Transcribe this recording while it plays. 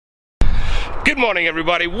Good morning,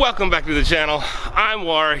 everybody. Welcome back to the channel. I'm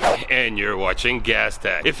Warwick and you're watching Gas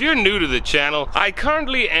Tag. If you're new to the channel, I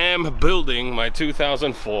currently am building my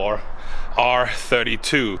 2004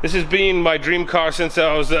 R32. This has been my dream car since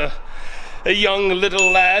I was a young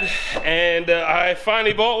little lad, and I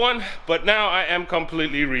finally bought one, but now I am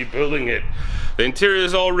completely rebuilding it. The interior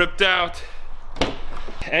is all ripped out,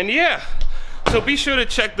 and yeah, so be sure to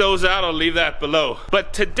check those out. I'll leave that below.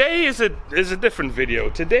 But today is a different video.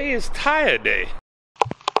 Today is tire day.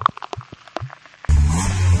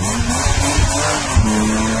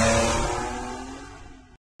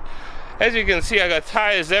 As you can see, I got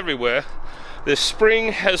tires everywhere. The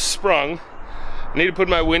spring has sprung. I need to put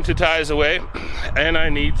my winter tires away, and I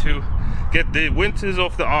need to get the winters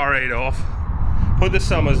off the R8 off, put the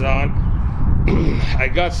summers on. I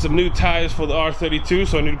got some new tires for the R32,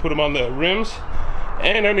 so I need to put them on the rims,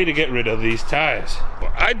 and I need to get rid of these tires.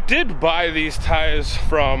 I did buy these tires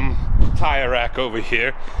from Tirerack over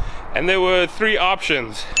here, and there were three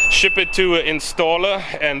options: ship it to an installer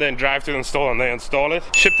and then drive to the installer and they install it,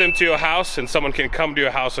 ship them to your house and someone can come to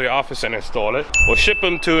your house or your office and install it, or ship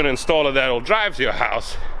them to an installer that'll drive to your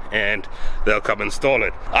house and they'll come install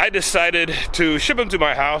it. I decided to ship them to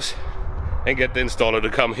my house and get the installer to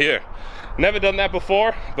come here. Never done that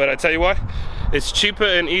before, but I tell you what, it's cheaper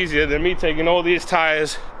and easier than me taking all these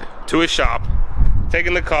tires to a shop,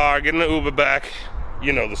 taking the car, getting the Uber back.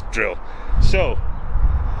 You know the drill. So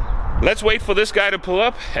let's wait for this guy to pull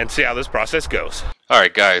up and see how this process goes.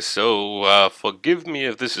 Alright guys, so forgive me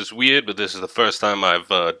if this is weird, but this is the first time I've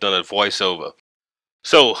done a voiceover.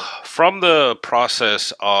 So from the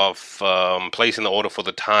process of placing the order for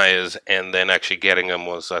the tires and then actually getting them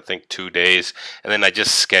was, I think, 2 days, and then I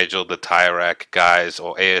just scheduled the Tirerack guys,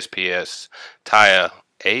 or ASP tire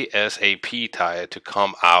to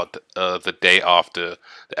come out the day after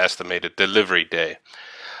the estimated delivery day.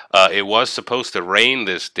 It was supposed to rain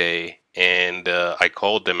this day, and I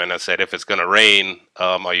called them and I said, if it's gonna rain,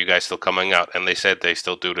 are you guys still coming out? And they said they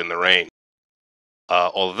still do it in the rain.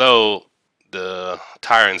 Although the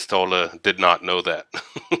tire installer did not know that.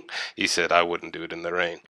 He said I wouldn't do it in the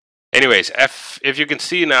rain. Anyways, if you can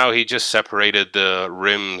see now, he just separated the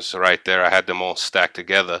rims right there. I had them all stacked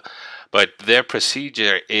together. But their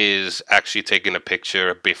procedure is actually taking a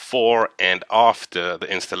picture before and after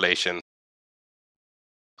the installation,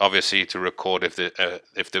 obviously to record if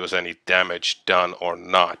there was any damage done or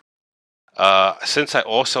not. Since I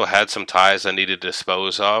also had some tires I needed to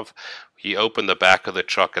dispose of, he opened the back of the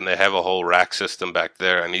truck and they have a whole rack system back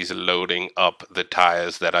there, and he's loading up the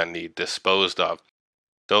tires that I need disposed of.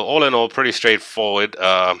 So all in all, pretty straightforward.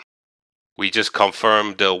 We just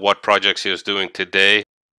confirmed what projects he was doing today,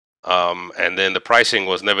 and then the pricing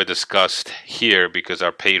was never discussed here because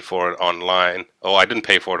I paid for it online. Oh, I didn't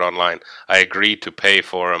pay for it online. I agreed to pay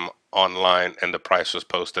for them online and the price was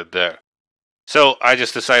posted there. So I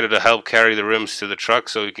just decided to help carry the rims to the truck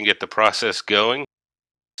so we can get the process going.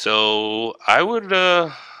 So I would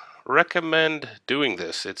recommend doing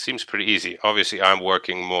this. It seems pretty easy. Obviously I'm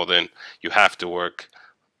working more than you have to work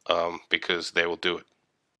because they will do it.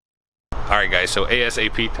 Alright guys, so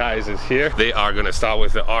ASAP Tires is here. They are going to start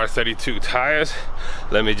with the R32 tires.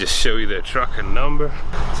 Let me just show you their truck and number.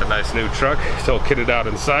 It's a nice new truck. It's all kitted out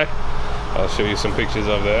inside. I'll show you some pictures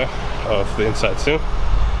of the inside soon.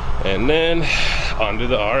 And then onto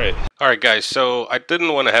the R8. Alright guys, so I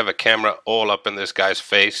didn't want to have a camera all up in this guy's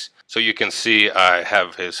face. So you can see I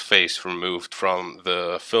have his face removed from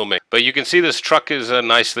the filming. But you can see this truck is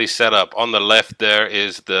nicely set up. On the left there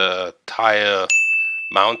is the tire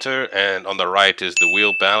mounter, and on the right is the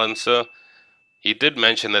wheel balancer. He did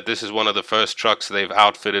mention that this is one of the first trucks they've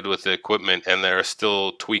outfitted with the equipment, and they're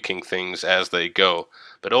still tweaking things as they go.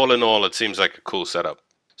 But all in all, it seems like a cool setup.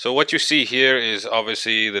 So what you see here is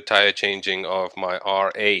obviously the tire changing of my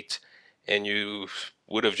R8, and you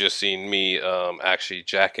would have just seen me actually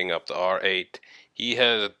jacking up the R8. He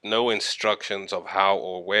had no instructions of how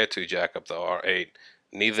or where to jack up the R8,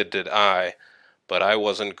 neither did I, but I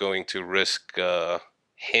wasn't going to risk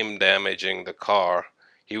him damaging the car.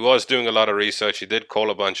 He was doing a lot of research. He did call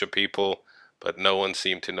a bunch of people, but no one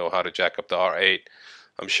seemed to know how to jack up the R8.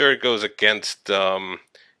 I'm sure it goes against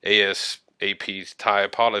ASAP's tire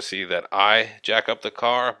policy that I jack up the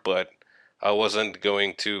car, but I wasn't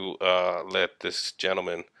going to let this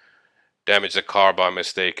gentleman damage the car by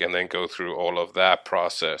mistake and then go through all of that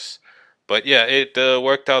process. But yeah, it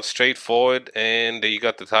worked out straightforward, and you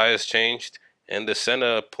got the tires changed, and the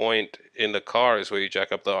center point in the car is where you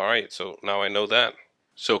jack up the R8. So now I know that.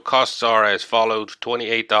 So costs are as followed: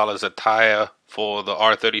 $28 a tire for the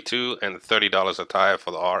R32 and $30 a tire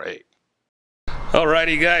for the R8.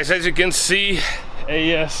 Alrighty guys, as you can see,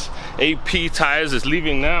 ASAP AP tires is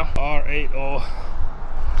leaving now. R8 all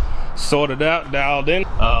sorted out, dialed in.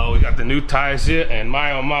 We got the new tires here, and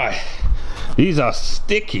my oh my, these are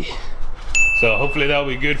sticky. So hopefully that'll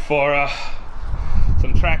be good for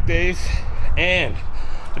some track days. And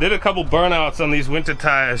I did a couple burnouts on these winter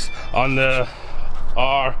tires on the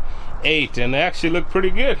R8, and they actually look pretty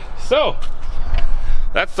good. So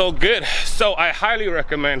that's all good. So I highly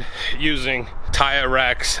recommend using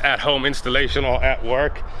Tireracks at home installation or at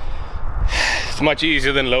work. It's much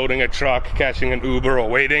easier than loading a truck, catching an Uber, or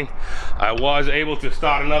waiting. I was able to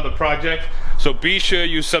start another project, so be sure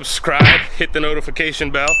you subscribe, hit the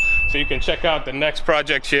notification bell so you can check out the next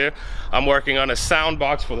project here. I'm working on a sound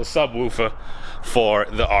box for the subwoofer for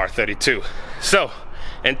the R32. So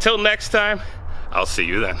until next time, I'll see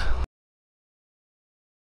you then.